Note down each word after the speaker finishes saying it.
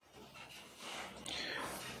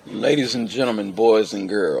Ladies and gentlemen, boys and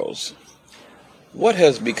girls, what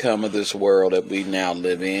has become of this world that we now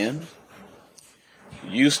live in?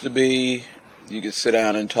 Used to be, you could sit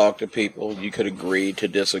down and talk to people, you could agree to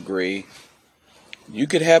disagree, you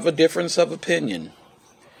could have a difference of opinion,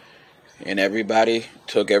 and everybody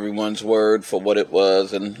took everyone's word for what it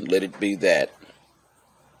was and let it be that.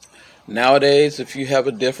 Nowadays, if you have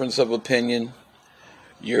a difference of opinion,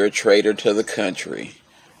 you're a traitor to the country.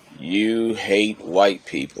 You hate white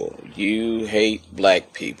people. You hate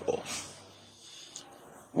black people.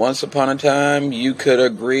 Once upon a time, you could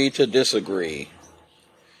agree to disagree.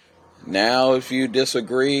 Now, if you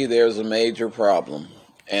disagree, there's a major problem.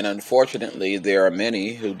 And unfortunately, there are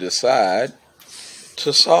many who decide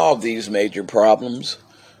to solve these major problems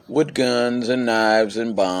with guns and knives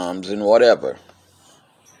and bombs and whatever.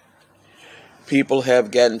 People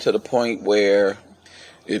have gotten to the point where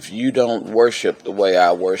if you don't worship the way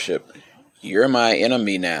I worship, you're my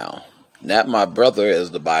enemy now, not my brother,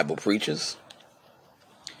 as the Bible preaches.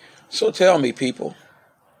 So tell me, people,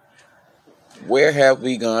 where have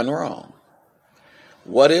we gone wrong?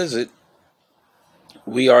 What is it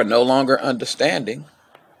we are no longer understanding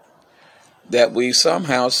that we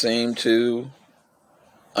somehow seem to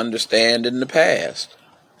understand in the past?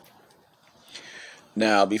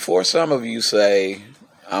 Now, before some of you say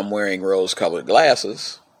I'm wearing rose-colored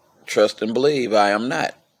glasses, trust and believe I am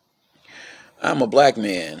not. I'm a black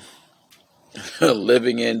man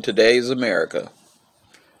living in today's America,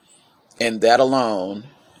 and that alone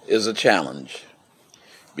is a challenge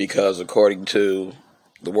because according to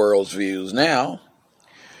the world's views now,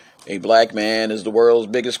 a black man is the world's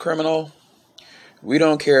biggest criminal. We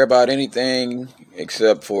don't care about anything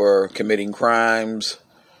except for committing crimes,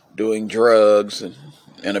 doing drugs,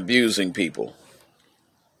 and abusing people.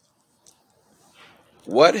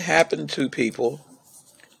 What happened to people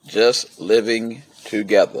just living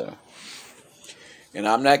together? And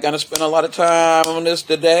I'm not going to spend a lot of time on this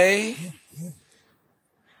today,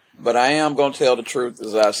 but I am going to tell the truth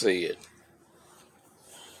as I see it.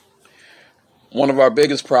 One of our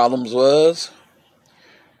biggest problems was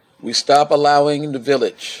we stopped allowing the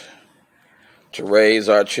village to raise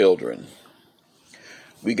our children.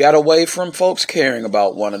 We got away from folks caring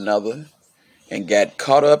about one another and got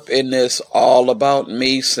caught up in this all about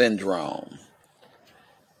me syndrome.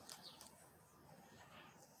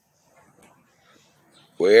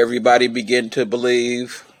 Where everybody began to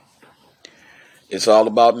believe it's all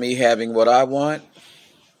about me having what I want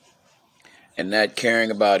and not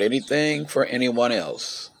caring about anything for anyone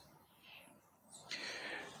else.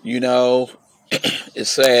 You know,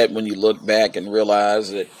 it's sad when you look back and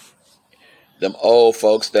realize that them old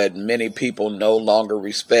folks that many people no longer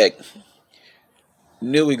respect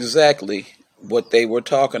knew exactly what they were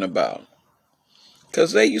talking about.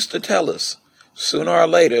 Because they used to tell us, sooner or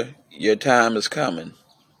later, your time is coming.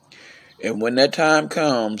 And when that time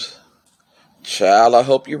comes, child, I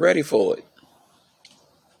hope you're ready for it.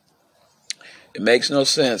 It makes no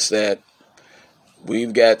sense that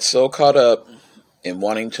we've got so caught up in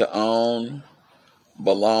wanting to own,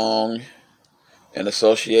 belong, and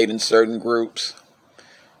associate in certain groups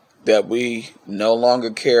that we no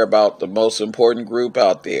longer care about the most important group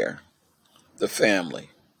out there, the family.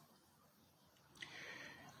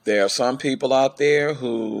 There are some people out there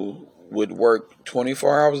who would work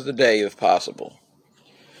 24 hours a day if possible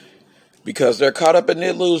because they're caught up in the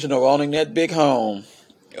illusion of owning that big home,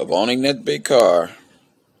 of owning that big car.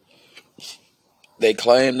 They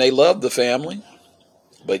claim they love the family,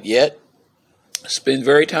 but yet spend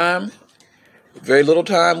very little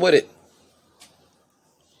time with it.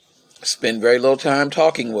 Spend very little time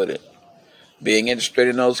talking with it, being interested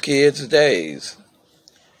in those kids' days.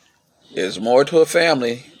 There's more to a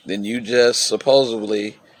family than you just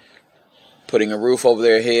supposedly putting a roof over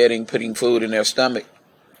their head and putting food in their stomach.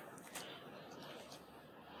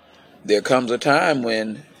 There comes a time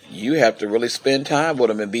when you have to really spend time with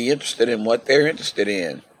them and be interested in what they're interested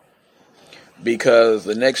in. Because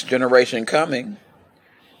the next generation coming,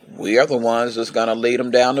 we are the ones that's going to lead them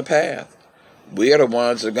down the path. We are the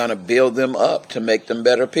ones that are going to build them up to make them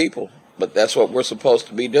better people. But that's what we're supposed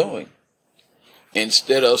to be doing.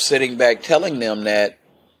 Instead of sitting back telling them that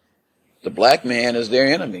the black man is their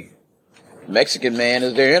enemy. The Mexican man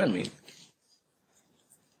is their enemy.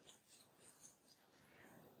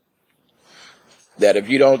 That if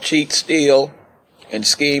you don't cheat, steal, and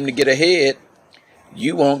scheme to get ahead,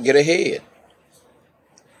 you won't get ahead.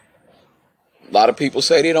 A lot of people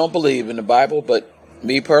say they don't believe in the Bible, but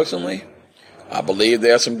me personally, I believe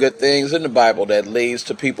there are some good things in the Bible that leads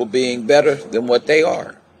to people being better than what they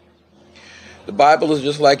are. The Bible is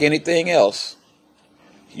just like anything else.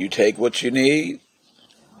 You take what you need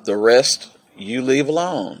The rest you leave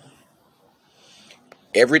alone.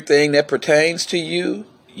 Everything that pertains to you,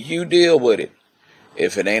 you deal with it.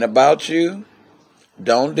 If it ain't about you,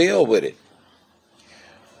 don't deal with it.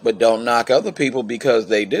 But don't knock other people because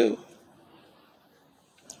they do.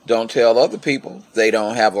 Don't tell other people they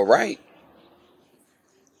don't have a right.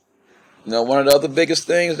 You know, one of the other biggest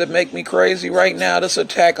things that make me crazy right now, this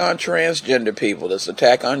attack on transgender people, this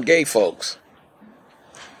attack on gay folks,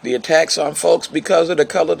 the attacks on folks because of the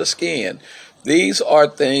color of the skin. These are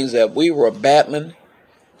things that we were battling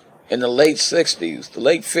in the late 60s, the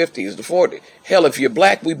late 50s, the 40s. Hell, if you're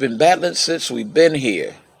black, we've been battling since we've been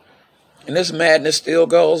here. And this madness still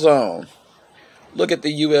goes on. Look at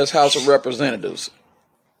the U.S. House of Representatives.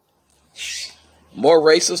 More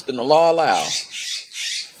racist than the law allows.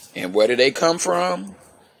 And where did they come from?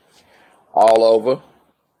 All over.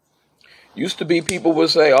 Used to be people would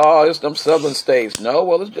say, oh, it's them southern states. No,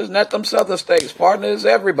 well, it's just not them southern states. Partner, is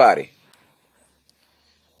everybody.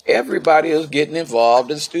 Everybody is getting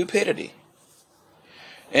involved in stupidity.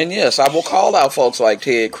 And yes, I will call out folks like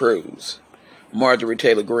Ted Cruz, Marjorie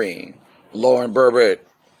Taylor Greene, Lauren Boebert,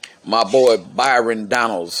 my boy Byron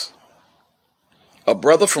Donalds, a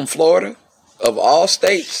brother from Florida, of all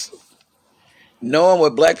states, knowing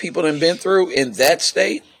what black people have been through in that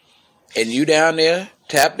state, and you down there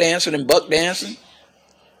tap dancing and buck dancing,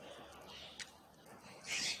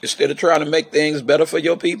 instead of trying to make things better for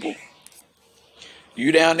your people,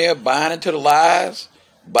 you down there buying into the lies,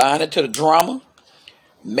 buying into the drama,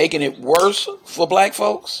 making it worse for black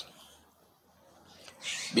folks,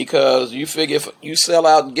 because you figure if you sell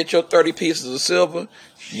out and get your 30 pieces of silver,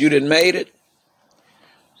 you done made it.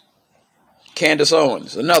 Candace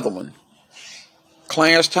Owens, another one.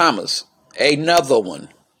 Clarence Thomas, another one.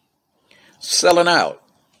 Selling out.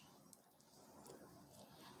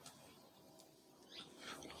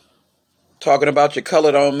 Talking about your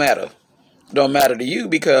color don't matter. Don't matter to you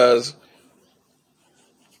because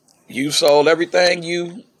you sold everything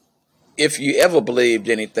you, if you ever believed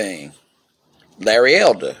anything. Larry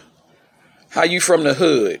Elder, how you from the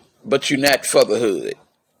hood, but you not for the hood?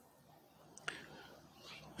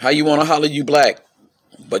 How you want to holler you black,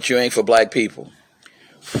 but you ain't for black people?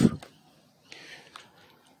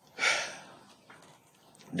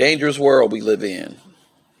 Dangerous world we live in.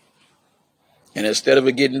 And instead of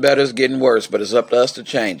it getting better, it's getting worse, but it's up to us to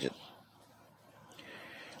change it.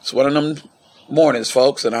 It's one of them mornings,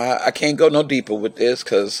 folks, and I can't go no deeper with this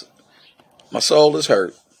because my soul is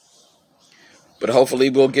hurt. But hopefully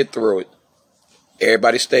we'll get through it.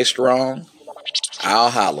 Everybody stay strong. I'll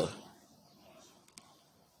holler.